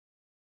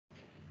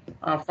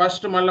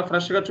First మళ్ళీ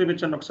ఫ్రెష్గా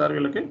చూపించండి ఒకసారి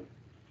వీళ్ళకి.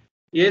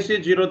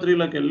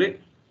 AC03లోకి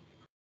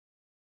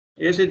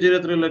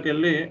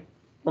వెళ్ళి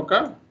ఒక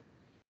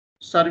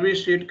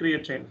సర్వీస్ షీట్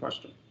క్రియేట్ చేయండి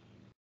ఫస్ట్.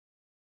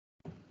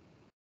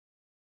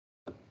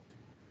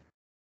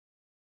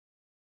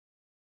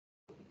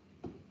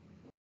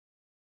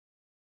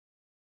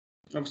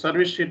 ఒక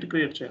సర్వీస్ షీట్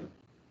క్రియేట్ చేయండి.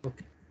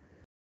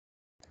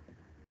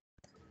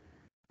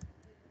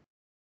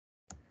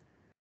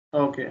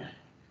 ఓకే.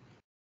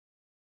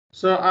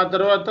 సో ఆ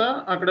తర్వాత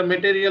అక్కడ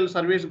material,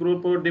 service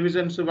group,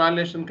 divisions,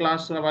 valuation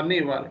class అవన్నీ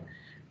ఇవ్వాలి.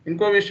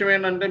 ఇంకో విషయం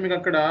ఏంటంటే మీకు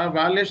అక్కడ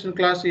వాల్యుయేషన్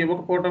క్లాస్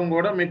ఇవ్వకపోవడం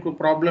కూడా మీకు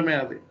ప్రాబ్లమే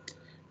అది.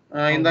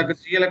 ఇందాక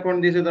జిఎల్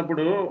అకౌంట్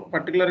తీసేటప్పుడు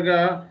పర్టికులర్గా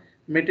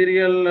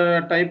మెటీరియల్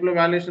టైప్లో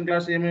వాల్యుయేషన్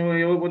క్లాస్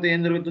ఇవ్వకపోతే ఏం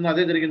జరుగుతుందో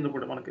అదే జరిగింది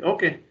ఇప్పుడు మనకి.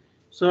 ఓకే.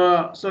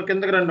 సో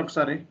కిందకి రండి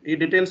ఒకసారి, ఈ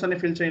డీటెయిల్స్ అన్ని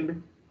ఫిల్ చేయండి.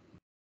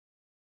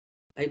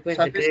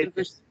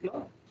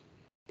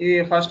 ఈ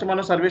ఫస్ట్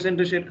మనం సర్వీస్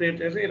ఎంట్రీ షీట్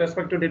క్రియేట్ చేసి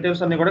రెస్పెక్టివ్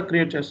డీటెయిల్స్ అన్ని కూడా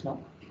క్రియేట్ చేస్తున్నాం.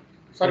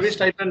 సర్వీస్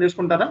టైప్ అని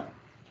తీసుకుంటారా?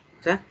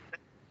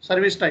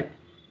 Service type.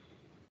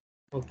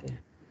 Okay.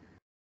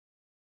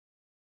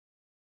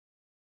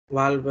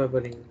 Wall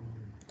papering.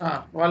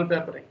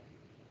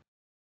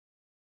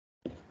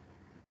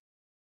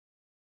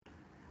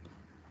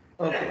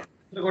 Okay,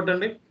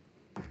 కొట్టండి.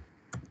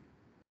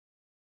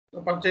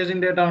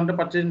 పర్చేసింగ్ డేటా ఉంటే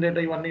పర్చేసింగ్ డేటా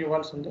ఇవన్నీ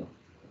ఇవ్వాల్సిందే.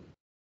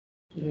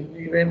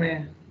 ఇవేమి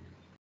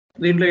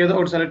దీంట్లో ఏదో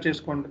ఒకటి సెలెక్ట్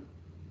చేసుకోండి.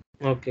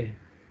 ఓకే.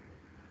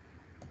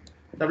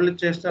 డబుల్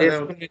ఇచ్చేస్తే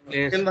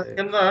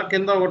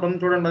కింద ఒకటి ఉంది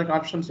చూడండి, అది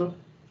ఆప్షన్స్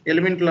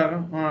ఎలిమెంట్ లాగా.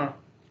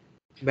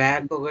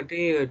 బ్యాక్ ఒకటి,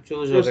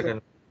 చూస్ ఒకటి.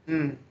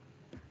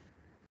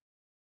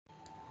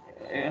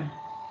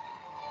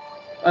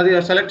 అది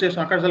సెలెక్ట్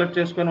చేసాం, అక్కడ సెలెక్ట్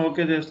చేసుకొని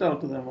ఓకే చేస్తే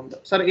అవుతుంది ఏమన్నా.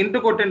 సరే ఇంటూ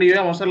కొట్టండి,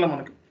 ఇవేం అవసరంలా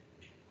మనకి,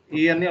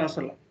 ఇవన్నీ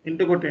అవసరంలా.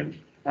 ఇంటూ కొట్టండి,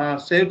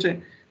 సేవ్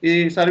చేయండి. ఈ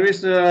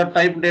సర్వీస్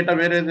టైప్ డేటా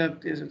వేరే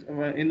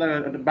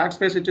బ్యాక్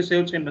స్పేస్ ఇచ్చి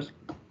సేవ్ చేయండి. అసలు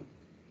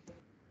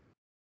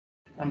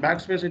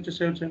బ్యాక్ స్పేస్ ఇచ్చి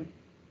సేవ్ చేయండి.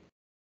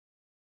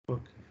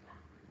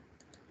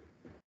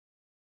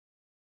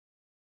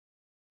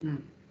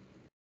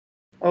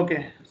 ఓకే.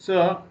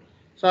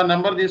 సో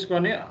నెంబర్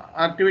తీసుకొని,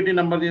 యాక్టివిటీ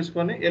నెంబర్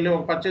తీసుకొని వెళ్ళి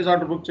ఒక పర్చేజ్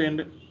ఆర్డర్ బుక్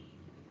చేయండి.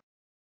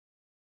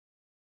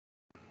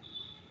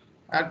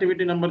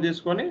 యాక్టివిటీ నెంబర్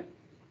తీసుకొని,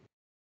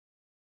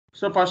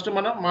 సో ఫస్ట్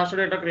మనం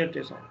మాస్టర్ డేటా క్రియేట్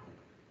చేసాం.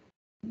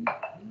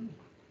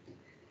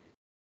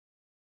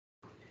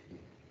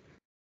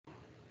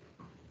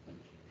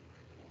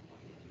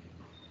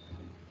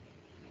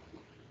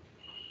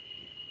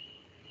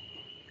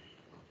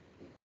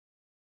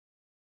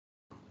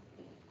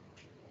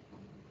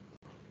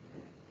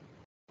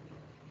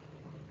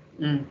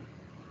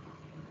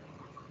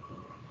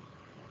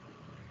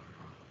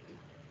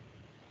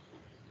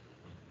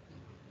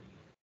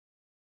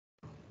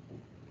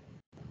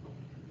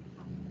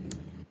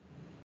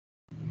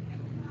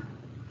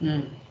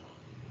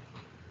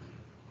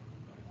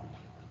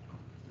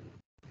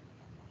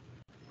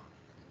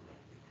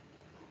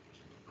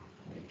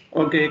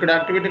 ఓకే, ఇక్కడ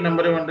యాక్టివిటీ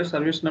నెంబర్ ఇవ్వండి,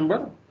 సర్వీస్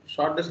నెంబర్,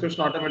 షార్ట్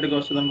డిస్క్రిప్షన్ ఆటోమేటిక్గా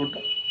వస్తుంది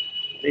అనుకుంటా.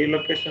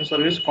 Relocation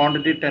service,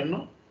 quantity 10,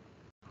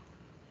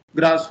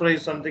 gross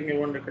price something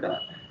ఇవ్వండి ఇక్కడ,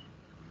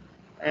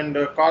 అండ్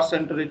కాస్ట్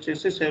సెంటర్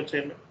ఇచ్చేసి సేవ్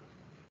చేయండి.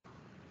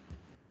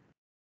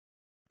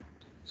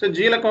 సో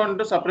జిఎల్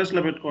అకౌంట్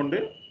సపరేట్స్లో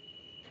పెట్టుకోండి.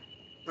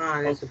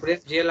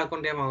 జిఎల్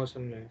అకౌంట్ ఏం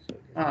అవసరం లేదు.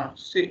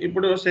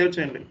 ఇప్పుడు సేవ్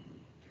చేయండి.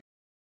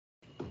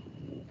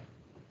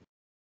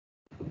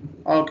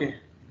 ఓకే,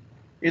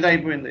 ఇది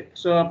అయిపోయింది.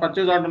 సో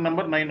పర్చేజ్ ఆర్డర్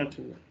నెంబర్ 9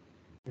 వచ్చింది.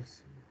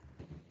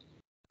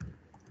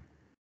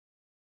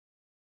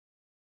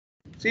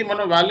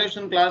 మనం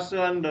వాల్యుయేషన్ క్లాస్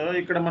అండ్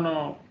ఇక్కడ మనం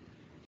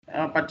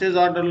పర్చేజ్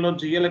ఆర్డర్లో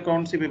జిఎల్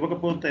అకౌంట్స్ ఇవి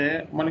ఇవ్వకపోతే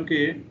మనకి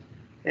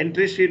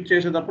ఎంట్రీ షీట్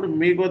చేసేటప్పుడు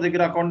మీకు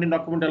దగ్గర అకౌంటింగ్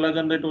డాక్యుమెంట్ ఎలా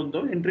జనరేట్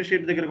అవుతుందో ఎంట్రీ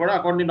షీట్ దగ్గర కూడా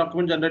అకౌంటింగ్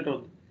డాక్యుమెంట్ జనరేట్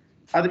అవుతుంది.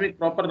 అది మీకు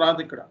ప్రాపర్ రాదు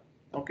ఇక్కడ.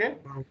 ఓకే,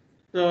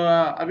 సో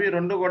అవి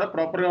రెండు కూడా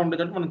ప్రాపర్గా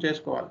ఉండేటట్టు మనం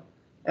చేసుకోవాలి.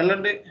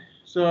 వెళ్ళండి.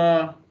 సో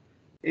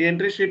ఈ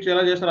ఎంట్రీ షీట్స్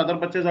ఎలా చేస్తారు,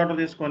 అదర్ పర్చేజ్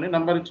ఆర్డర్ తీసుకొని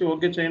నెంబర్ ఇచ్చి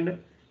ఓకే చేయండి.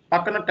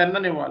 పక్కన 10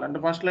 అని ఇవ్వాలి, అంటే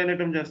ఫస్ట్ లైన్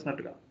ఐటమ్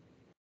చేస్తున్నట్టుగా.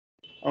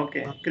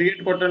 ఓకే,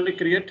 క్రియేట్ కొట్టండి,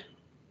 create.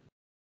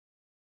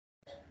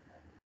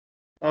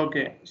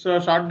 Okay, so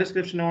short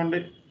description ఇవ్వండి.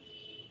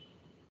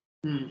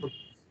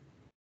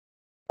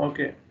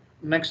 ఓకే,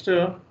 నెక్స్ట్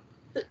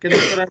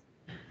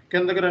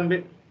కిందకి రండి.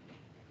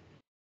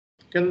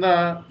 కింద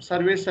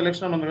సర్వీస్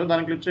సెలెక్షన్ ఉంది కదా,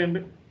 దాన్ని క్లిక్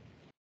చేయండి.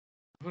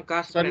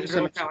 సర్వీస్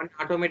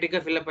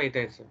ఆటోమేటిక్గా ఫిల్అప్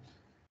అవుతాయి సార్.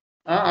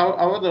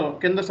 అవ్వదు,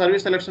 కింద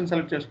సర్వీస్ సెలెక్షన్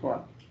సెలెక్ట్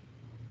చేసుకోవాలి.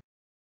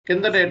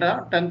 కింద డేటా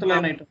 10th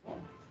లైన్ ఐటమ్,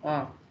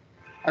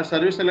 ఆ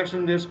సర్వీస్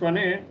సెలెక్షన్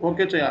చేసుకొని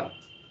ఓకే చేయాలి,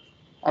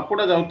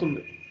 అప్పుడు అది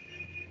అవుతుంది.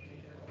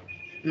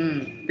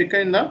 పిక్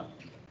అయిందా?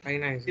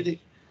 ఇది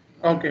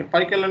ఓకే.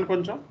 పైకి వెళ్ళండి,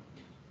 కొంచెం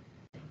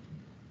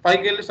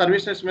పైకి వెళ్ళి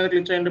సర్వీసెస్ మీద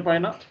క్లిక్ చేయండి.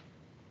 పైన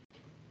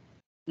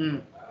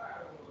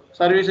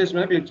సర్వీసెస్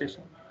మీద క్లిక్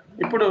చేసాం.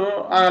 ఇప్పుడు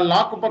ఆ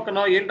లాక్ పక్కన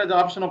ఏంటది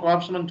ఆప్షన్, ఒక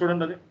ఆప్షన్ అని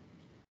చూడండి, అది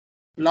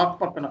లాక్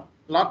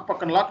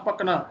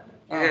పక్కన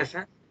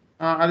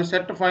అది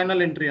సెట్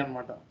ఫైనల్ ఎంట్రీ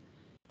అనమాట.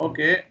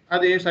 ఓకే,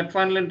 అది సెట్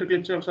ఫైనల్ ఎంట్రీ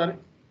క్లిక్ చేయి, ఒకసారి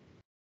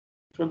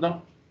చూద్దాం.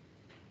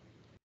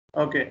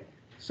 ఓకే,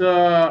 సో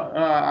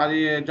అది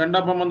జెండా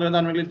బొమ్మ ఉంది కదా,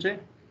 దాన్ని మిగిలిచ్చే.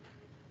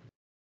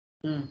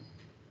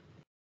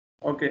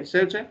 ఓకే,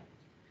 సేవ్ చేయి.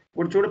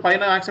 ఇప్పుడు చూడు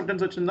పైన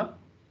యాక్సెప్టెన్స్ వచ్చిందా,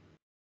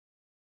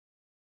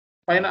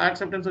 పైన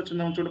యాక్సెప్టెన్స్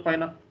వచ్చిందా చూడు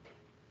పైన,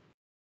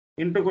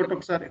 ఇంటూ కొట్టు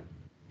ఒకసారి.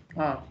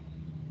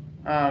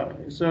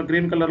 సో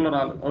గ్రీన్ కలర్లో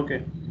రాలేదు. ఓకే,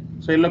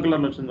 సో ఎల్లో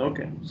కలర్లో వచ్చింది.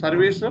 ఓకే,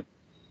 సర్వీస్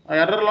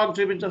ఎర్రర్ లాగ్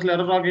చూపించి అసలు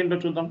ఎర్రర్ లాగ్ ఏంటో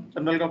చూద్దాం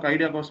జనరల్గా ఒక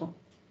ఐడియా కోసం.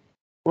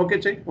 ఓకే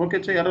చెయ్యి, ఓకే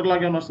చెయ్యి, ఎర్రర్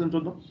లాగ్ ఏమైనా వస్తుంది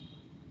చూద్దాం.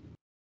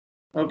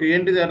 ఓకే,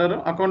 ఏంటిది ఎర్రర్?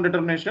 Account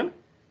determination.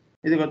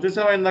 ఇది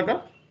వచ్చేసావా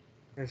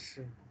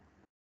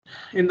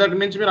ఇందాక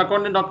నుంచి మీరు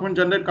అకౌంటింగ్ డాక్యుమెంట్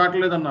జనరేట్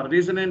కావట్లేదు అన్నారు.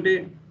 రీజన్ ఏంటి?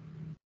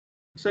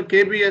 సో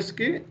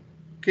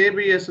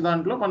కేబిఎస్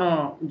దాంట్లో మనం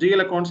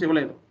జిఎల్ అకౌంట్స్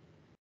ఇవ్వలేదు.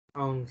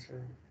 అవును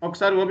సార్.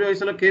 ఒకసారి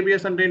ఓబీఐసీలో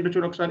కేబిఎస్ అంటే ఏంటో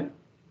చూడు ఒకసారి.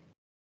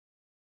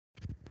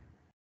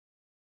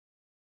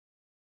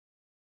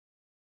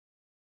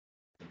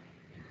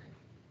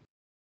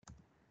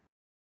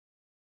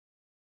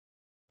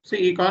 సో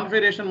ఈ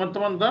కాన్ఫిగరేషన్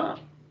మొత్తం అంతా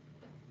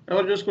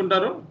ఎవరు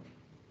చూసుకుంటారు?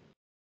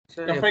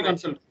 FI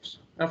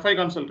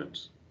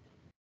consultants.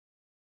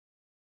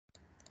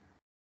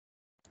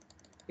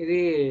 ఇది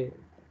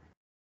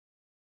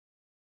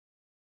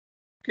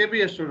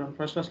కేబిఎస్ చూడండి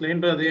ఫస్ట్, అసలు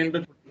ఏంటో అది ఏంటో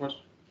చూడండి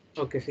ఫస్ట్.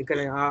 ఓకే,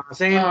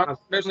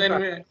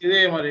 ఇదే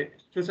మరి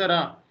చూసారా,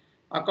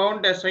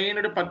 అకౌంట్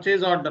అసైన్డ్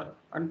పర్చేజ్ ఆర్డర్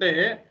అంటే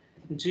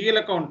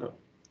జిఎల్ అకౌంట్.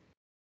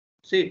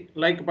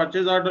 లైక్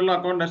పర్చేజ్ ఆర్డర్లో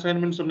అకౌంట్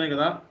అసైన్మెంట్స్ ఉన్నాయి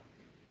కదా,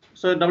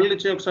 సో డబుల్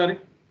ఇచ్చే ఒకసారి.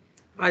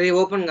 అది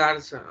ఓపెన్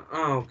కాదు సార్.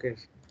 ఓకే,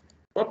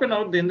 ఓపెన్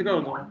అవుద్ది. ఎందుకు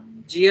అవుతుంది?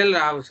 జిఎల్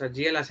రావు సార్,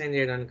 జిఎల్ అసైన్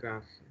చేయడానికి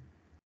రాదు.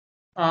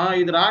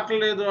 ఇది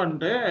రావట్లేదు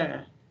అంటే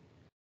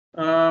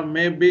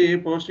మేబీ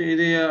పోస్ట్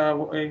ఇది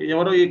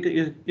ఎవరో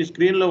ఈ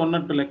స్క్రీన్లో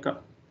ఉన్నట్టు లెక్క.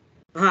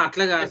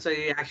 అట్లా కాదు సార్,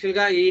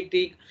 యాక్చువల్గా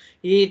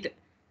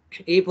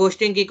ఈ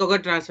పోస్టింగ్ కి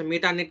ఒకటి రాదు సార్,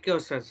 మిగతా అన్నిటికీ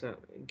వస్తుంది సార్.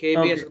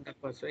 కేబిఎస్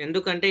తక్కువ సార్,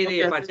 ఎందుకంటే ఇది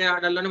పర్చేజ్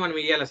ఆర్డర్ లోనే మనం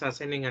ఇవ్వాలి సార్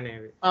అసైనింగ్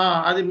అనేది.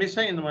 అది మిస్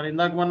అయింది మరి.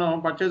 ఇందాక మనం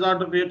పర్చేజ్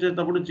ఆర్డర్ క్రియేట్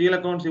చేసేటప్పుడు జిఎల్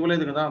అకౌంట్స్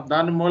ఇవ్వలేదు కదా,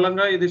 దాని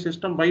మూలంగా ఇది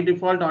సిస్టమ్ బై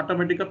డిఫాల్ట్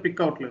ఆటోమేటిక్ గా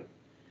పిక్ అవ్వట్లేదు.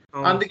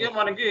 అందుకే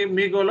మనకి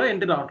మీగోలో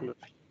ఎంట్రీ రావట్లేదు.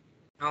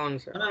 అవును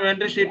సార్,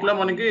 ఎంట్రీ షీట్ లో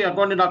మనకి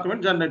అకౌంటింగ్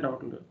డాక్యుమెంట్ జనరేట్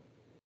అవ్వట్లేదు.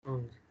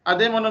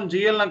 అదే మనం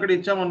జిఎల్ అక్కడ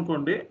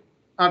ఇచ్చామనుకోండి,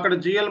 అక్కడ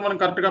జిఎల్ మనం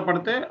కరెక్ట్ గా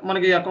పడితే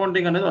మనకి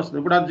అకౌంటింగ్ అనేది వస్తుంది.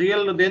 ఇప్పుడు ఆ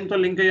జిఎల్ దేంతో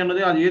లింక్ అయ్యి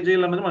ఉన్నది, అది ఏ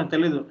జిఎల్ అనేది మనకు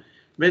తెలియదు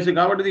బేసిక్.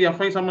 కాబట్టి ఇది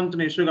ఎఫ్ఐ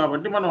సంబంధించిన ఇష్యూ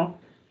కాబట్టి మనం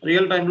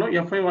రియల్ టైంలో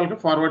ఎఫ్ఐ వాళ్ళకి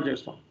ఫార్వర్డ్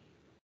చేస్తాం.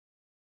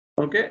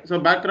 ఓకే, సో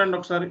బ్యాక్గ్రౌండ్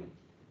ఒకసారి.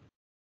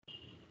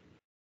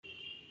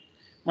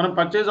 మనం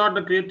పర్చేజ్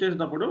ఆర్డర్ క్రియేట్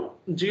చేసినప్పుడు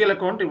జిఎల్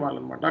అకౌంట్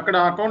ఇవ్వాలన్నమాట. అక్కడ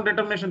అకౌంట్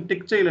డిటర్మినేషన్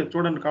టిక్ చేయలేదు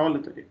చూడండి, కావాలి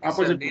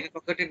ఆపోజిట్.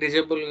 ఒకటి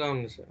డిజేబుల్ గా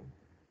ఉంది సార్.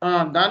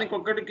 దానికి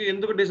ఒక్కటికి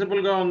ఎందుకు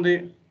డిజేబుల్ గా ఉంది?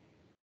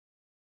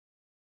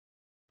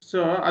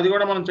 సో అది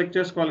కూడా మనం చెక్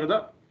చేసుకోవాలి కదా.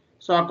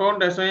 సో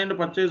అకౌంట్ అసైన్డ్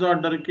పర్చేజ్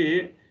ఆర్డర్కి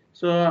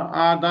సో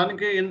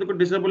దానికి ఎందుకు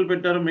డిసేబుల్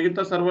పెట్టారు?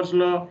 మిగతా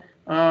సర్వర్స్లో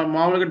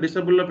మామూలుగా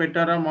డిసేబుల్లో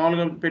పెట్టారా,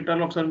 మామూలుగా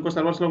పెట్టారా? ఒకసారి ఇంకో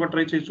సర్వర్స్లో ఒక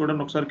ట్రై చేసి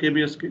చూడండి ఒకసారి.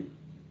 కేబిఎస్కి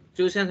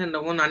చూసాను సార్,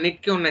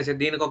 అన్నిటికీ ఉన్నాయి సార్,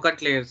 దీనికి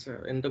ఒకటి లేదు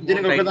సార్.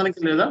 దీనికి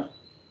ఒకదానికి లేదా?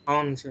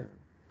 అవును సార్,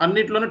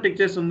 అన్నిట్లోనూ టిక్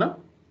చేస్తుందా?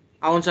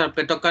 అవును సార్,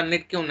 ప్రతి ఒక్క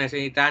అన్నిటికీ ఉన్నాయి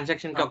సార్, ఈ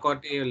ట్రాన్సాక్షన్కి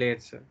ఒకటి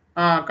లేదు సార్.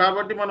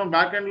 కాబట్టి మనం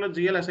బ్యాక్ ఎండ్లో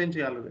జిఎల్ అసైన్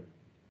చేయాలి.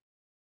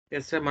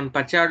 ఎస్ సార్, మనం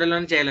పర్చేజ్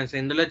ఆర్డర్లోనే చేయలేము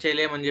సార్, ఇందులో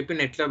చేయలేమని చెప్పి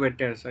నెట్లో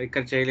పెట్టారు సార్,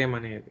 ఇక్కడ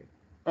చేయలేమనేది.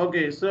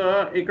 ఓకే, సో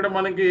ఇక్కడ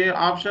మనకి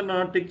ఆప్షన్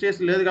టిక్ చేసి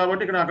లేదు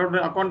కాబట్టి ఇక్కడ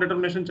అకౌంట్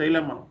డిటర్మినేషన్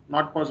చేయలేము మనం,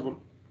 నాట్ పాసిబుల్.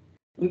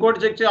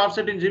 ఇంకోటి చెక్ చేయి,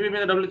 ఆఫ్సెట్ ఇన్ జీబీ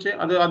మీద డబుల్ ఇచ్చే,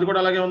 అది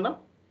కూడా అలాగే ఉందా?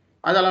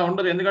 అది అలా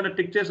ఉండదు, ఎందుకంటే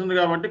టిక్ చేసి ఉంది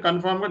కాబట్టి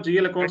కన్ఫామ్ గా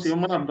జిఎల్ అకౌంట్స్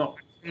ఇవ్వమని అర్థం.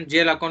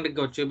 జిఎల్ అకౌంట్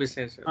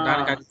చూపిస్తాయి sir.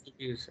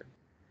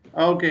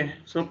 Okay,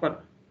 super,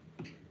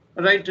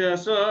 right.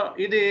 So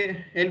ఇది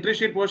ఎంట్రీ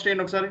షీట్ పోస్ట్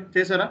చేయండి ఒకసారి.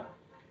 చేశారా?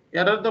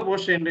 ఎర్రర్తో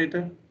పోస్ట్ చేయండి.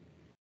 అయితే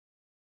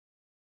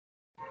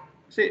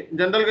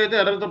జనరల్గా అయితే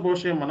ఎర్రర్తో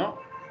పోస్ట్ చేయం మనం.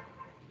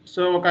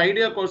 సో ఒక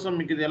ఐడియా కోసం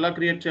మీకు ఇది ఎలా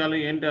క్రియేట్ చేయాలి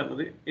ఏంటి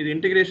అన్నది, ఇది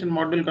ఇంటిగ్రేషన్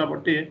మాడ్యూల్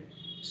కాబట్టి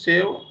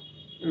save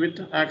with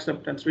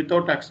acceptance,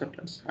 without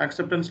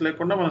acceptance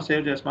లేకుండా మనం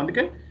సేవ్ చేస్తాం.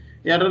 అందుకే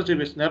ఎర్రర్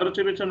చూపిస్తుంది. ఎర్రర్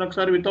చూపించండి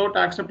ఒకసారి. వితౌట్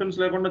యాక్సెప్టెన్స్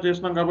లేకుండా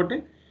చేస్తున్నాం కాబట్టి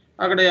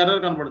అక్కడ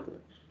ఎర్రర్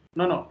కనబడుతుంది.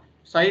 నో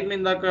సైడ్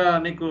ఇందాక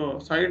నీకు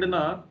సైడ్న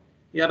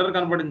ఎర్రర్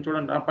కనబడింది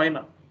చూడండి, ఆ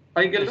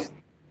పైకి వెళ్ళు.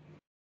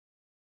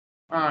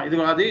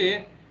 ఇదిగో అది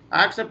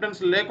యాక్సెప్టెన్స్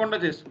లేకుండా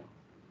చేస్తున్నాం.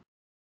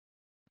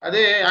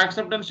 అదే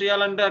యాక్సెప్టెన్స్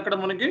చేయాలంటే అక్కడ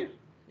మనకి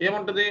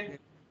ఏముంటుంది?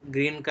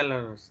 గ్రీన్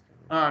కలర్ వస్తుంది.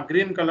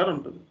 గ్రీన్ కలర్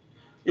ఉంటుంది.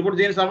 ఇప్పుడు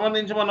దీనికి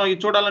సంబంధించి మనం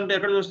ఇది చూడాలంటే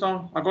ఎక్కడ చూస్తాం?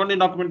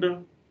 అకౌంటింగ్ డాక్యుమెంట్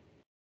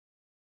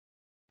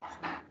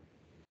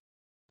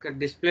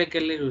డిస్ప్లేకి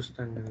వెళ్ళి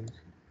చూస్తాం కదా.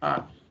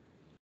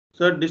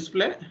 సో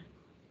డిస్ప్లే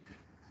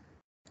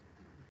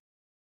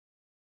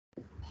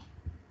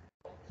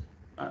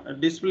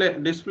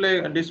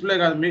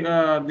కాదు,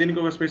 దీనికి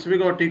ఒక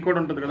స్పెసిఫిక్ టీ కోడ్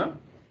ఉంటుంది కదా.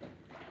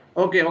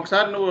 ఓకే,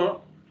 ఒకసారి నువ్వు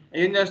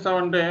ఏం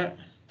చేస్తావంటే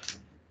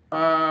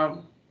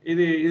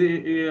ఇది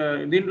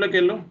దీంట్లోకి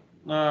వెళ్ళు,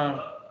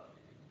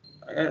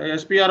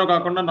 ఎస్పీఆర్ఓ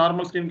కాకుండా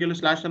నార్మల్ స్క్రీన్కి వెళ్ళి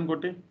స్లాష్ అని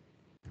కొట్టి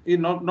ఇది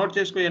నోట్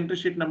చేసుకో. ఎంట్రీ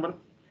షీట్ నెంబర్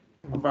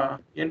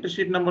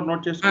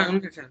నోట్ చేసుకో.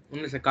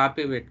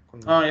 కాపీ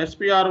పెట్టుకున్నా.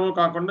 ఎస్పీఆర్ఓ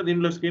కాకుండా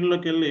దీంట్లో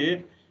స్క్రీన్లోకి వెళ్ళి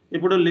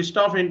ఇప్పుడు list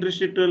of entry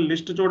sheet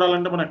list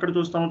చూడాలంటే మనం ఎక్కడ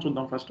చూస్తామో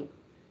చూద్దాం ఫస్ట్.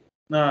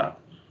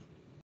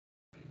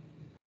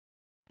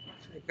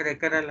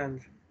 ఎక్కడ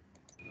వెళ్ళాలి?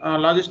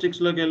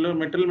 లాజిస్టిక్స్లోకి వెళ్ళు,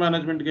 మెటీరియల్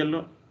మేనేజ్మెంట్కి వెళ్ళు,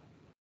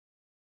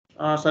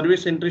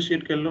 సర్వీస్ ఎంట్రీ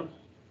షీట్కి వెళ్ళు.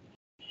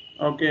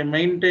 Okay,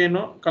 maintain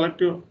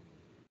collective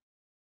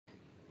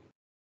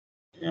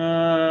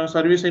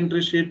service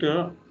entry sheet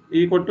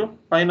ఈ కొట్టు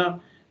పైన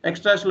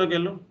ఎక్స్ట్రాస్లోకి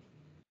వెళ్ళు.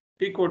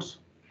 టీ కోడ్స్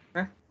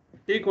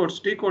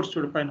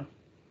చూడు పైన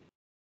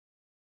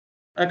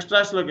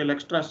ఎక్స్ట్రాస్లోకి వెళ్ళు.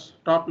 Extras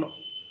top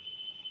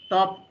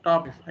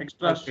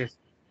extras.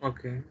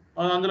 ఓకే,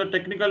 అందులో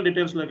టెక్నికల్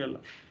డీటెయిల్స్లోకి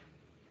వెళ్ళు.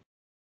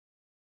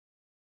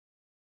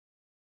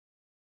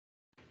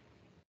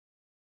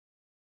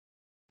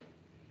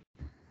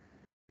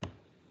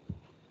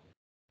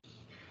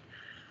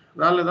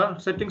 రాలేదా?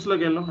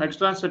 సెట్టింగ్స్లోకి వెళ్ళు.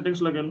 ఎక్స్ట్రా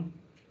సెట్టింగ్స్లోకి వెళ్ళు.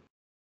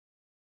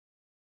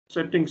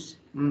 సెట్టింగ్స్.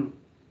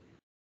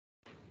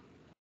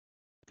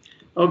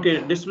 ఓకే,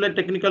 డిస్ప్లే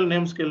టెక్నికల్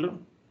నేమ్స్కి వెళ్ళు.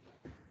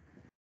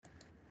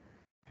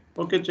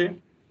 ఓకే చేయి.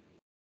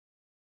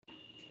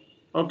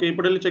 ఓకే,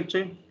 ఇప్పుడు వెళ్ళి చెక్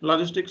చేయి.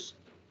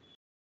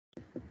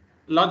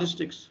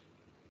 Logistics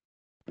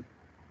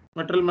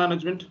material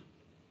management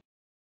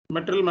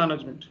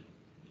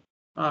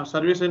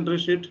service entry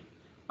sheet.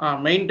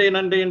 Maintain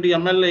అంటే ఏంటి?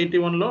 ML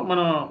 81లో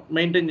మనం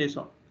మెయింటైన్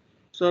చేసాం.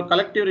 సో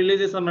కలెక్టివ్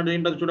రిలీజెస్ అన్నది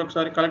ఏంటో చూడ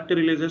ఒకసారి. Collective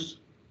releases.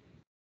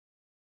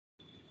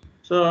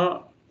 సో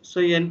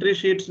ఈ ఎంట్రీ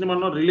షీట్స్ని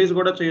మనం రిలీజ్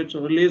కూడా చేయొచ్చు.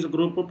 Release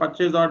group,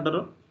 purchase order,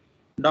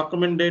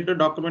 document date,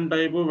 document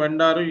type,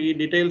 vendor, ఈ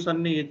డీటెయిల్స్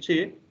అన్నీ ఇచ్చి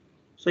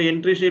సో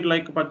ఎంట్రీ షీట్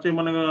లైక్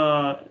మన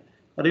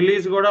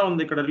రిలీజ్ కూడా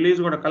ఉంది ఇక్కడ. రిలీజ్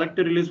కూడా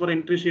collective release for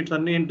entry sheets,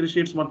 అన్ని ఎంట్రీ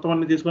షీట్స్ మొత్తం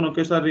అన్ని తీసుకొని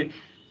ఒకేసారి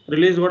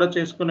రిలీజ్ కూడా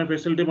చేసుకునే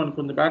ఫెసిలిటీ మనకు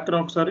ఉంది.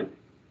 బ్యాక్గ్రౌండ్ ఒకసారి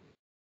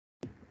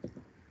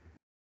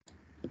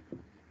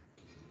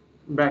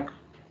బ్యాక్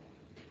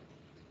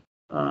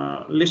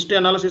లిస్ట్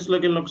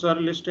అనాలిసిస్లోకి వెళ్ళి ఒకసారి.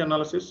 List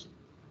analysis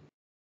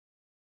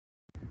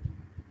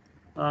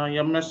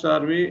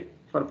MSRV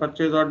for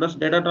purchase orders,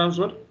 data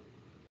transfer.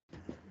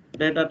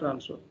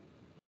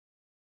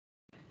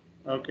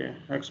 Okay,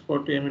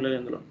 export ఏమీ లేదు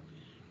ఇందులో.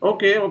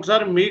 ఓకే,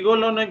 ఒకసారి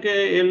మీగోలోకి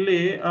వెళ్ళి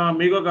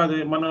మీగో కాదు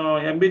మనం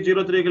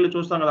MB03కి వెళ్ళి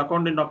చూస్తాం కదా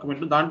అకౌంటింగ్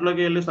డాక్యుమెంట్.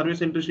 దాంట్లోకి వెళ్ళి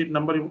సర్వీస్ ఎంట్రీ షీట్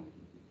నెంబర్ ఇవ్వు.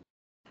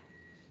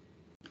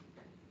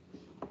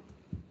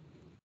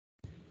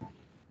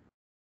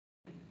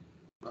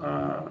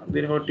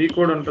 దీనికి ఒక టీ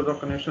కోడ్ ఉంటుంది,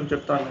 ఒక నిమిషం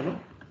చెప్తాను నేను.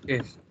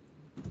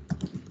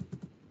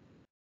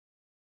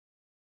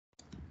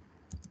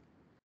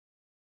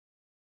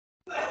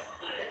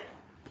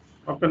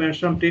 ఒక్క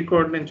నిమిషం, టీ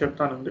కోడ్ నేను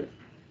చెప్తానండి.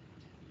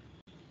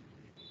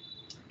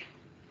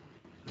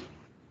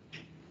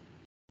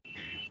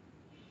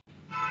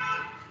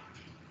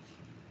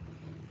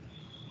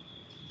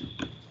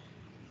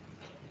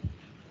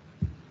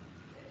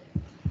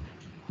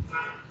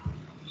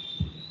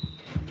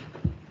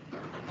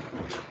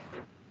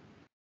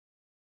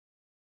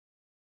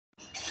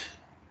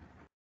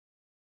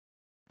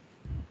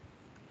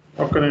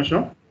 ఒక్క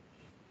నిమిషం.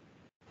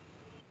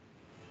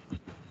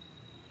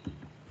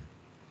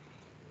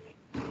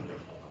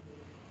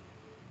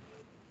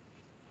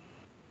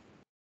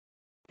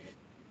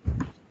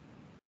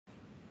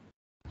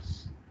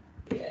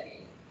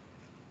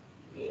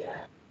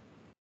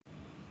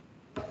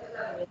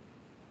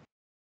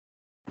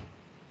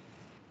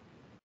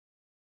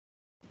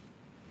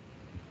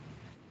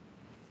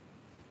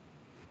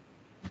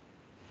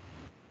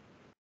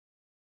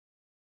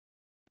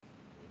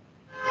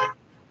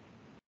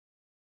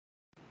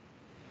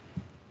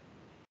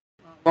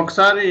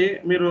 ఒకసారి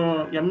మీరు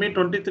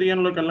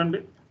ME23Nలోకి వెళ్ళండి.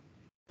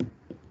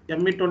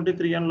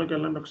 ME23Nలోకి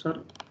వెళ్ళండి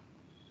ఒకసారి.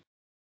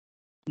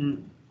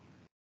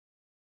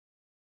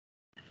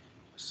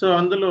 సో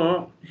అందులో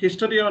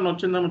హిస్టరీ ఏమైనా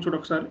వచ్చిందేమో చూడు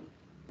ఒకసారి.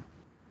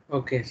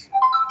 ఓకే,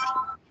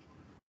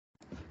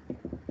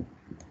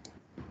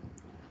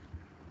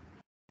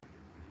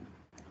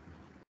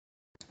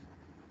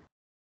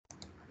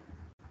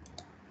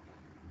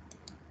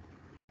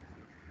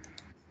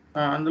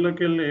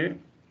 అందులోకి వెళ్ళి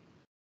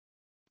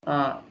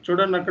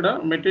చూడండి, అక్కడ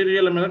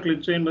మెటీరియల్ మీద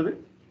క్లిక్ చేయండి. అది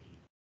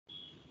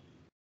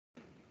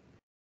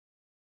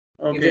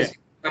ఓకే,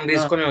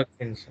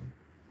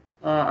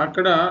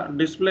 అక్కడ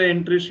డిస్ప్లే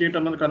ఎంట్రీ షీట్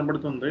అన్నది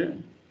కనబడుతుంది.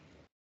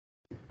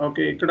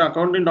 ఓకే, ఇక్కడ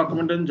అకౌంటింగ్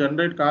డాక్యుమెంట్ ఏం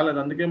జనరేట్ కాలేదు,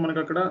 అందుకే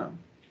మనకు అక్కడ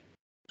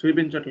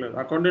చూపించట్లేదు.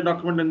 అకౌంటింగ్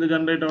డాక్యుమెంట్ ఎందుకు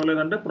జనరేట్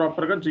అవ్వలేదంటే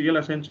ప్రాపర్గా GL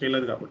అసైన్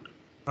చేయలేదు కాబట్టి.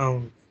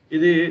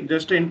 ఇది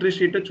జస్ట్ ఎంట్రీ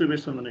షీట్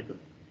చూపిస్తుంది నీకు,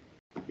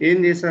 ఏం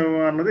చేసావు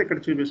అన్నది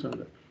ఇక్కడ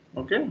చూపిస్తుంది.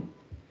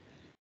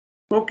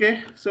 ఓకే,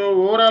 సో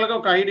ఓవరాల్గా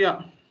ఒక ఐడియా.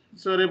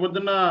 సో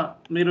రేపొద్దున్న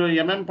మీరు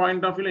MM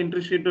పాయింట్ ఆఫ్ వ్యూలో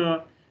ఎంట్రీ షీట్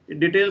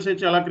డీటెయిల్స్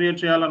ఇచ్చి ఎలా క్రియేట్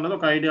చేయాలన్నది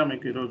ఒక ఐడియా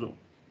మీకు ఈరోజు.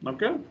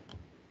 ఓకే,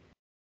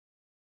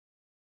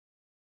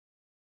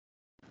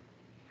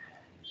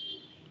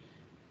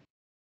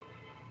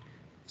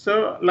 సో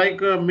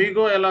లైక్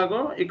మీగో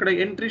ఎలాగో ఇక్కడ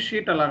ఎంట్రీ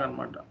షీట్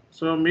అలాగనమాట.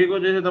 సో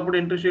మీగో చేసేటప్పుడు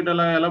ఎంట్రీ షీట్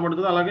ఎలా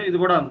పడుతుందో అలాగే ఇది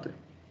కూడా అంతే.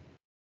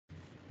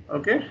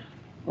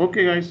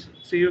 Okay guys,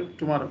 see you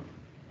tomorrow.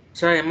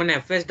 Sir ఏమన్నా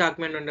FS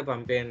డాక్యుమెంట్ ఉంటే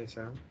పంపేయండి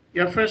సార్.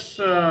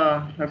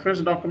 FS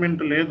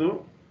డాక్యుమెంట్ లేదు.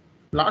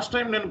 లాస్ట్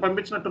టైం నేను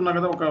పంపించినట్టున్నా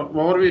కదా, ఒక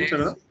ఓవర్వ్యూ ఇచ్చా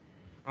కదా.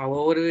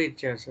 ఓవర్వ్యూ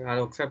ఇచ్చారు సార్,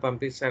 అది ఒకసారి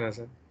పంపిస్తారా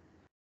సార్?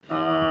 ఆ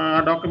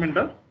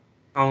డాక్యుమెంటా?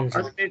 అవును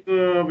అది సార్. మీకు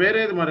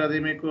వేరేది, మరి అది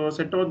మీకు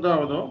సెట్ అవుద్దో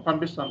అవదో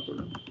పంపిస్తాను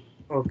చూడండి.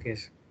 Okay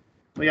sir.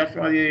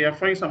 అది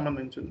ఎఫ్ఐకి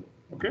సంబంధించింది.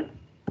 Okay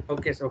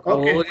okay sir. ఒక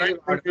ఓకే ఓవర్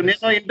రైట్.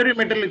 నేను ఇంటర్వ్యూ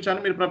మెటీరియల్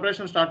ఇచ్చాను, మీరు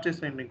ప్రిపరేషన్ స్టార్ట్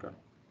చేసేయండి ఇంకా.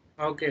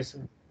 Okay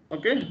sir.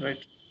 Okay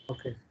right.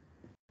 Okay.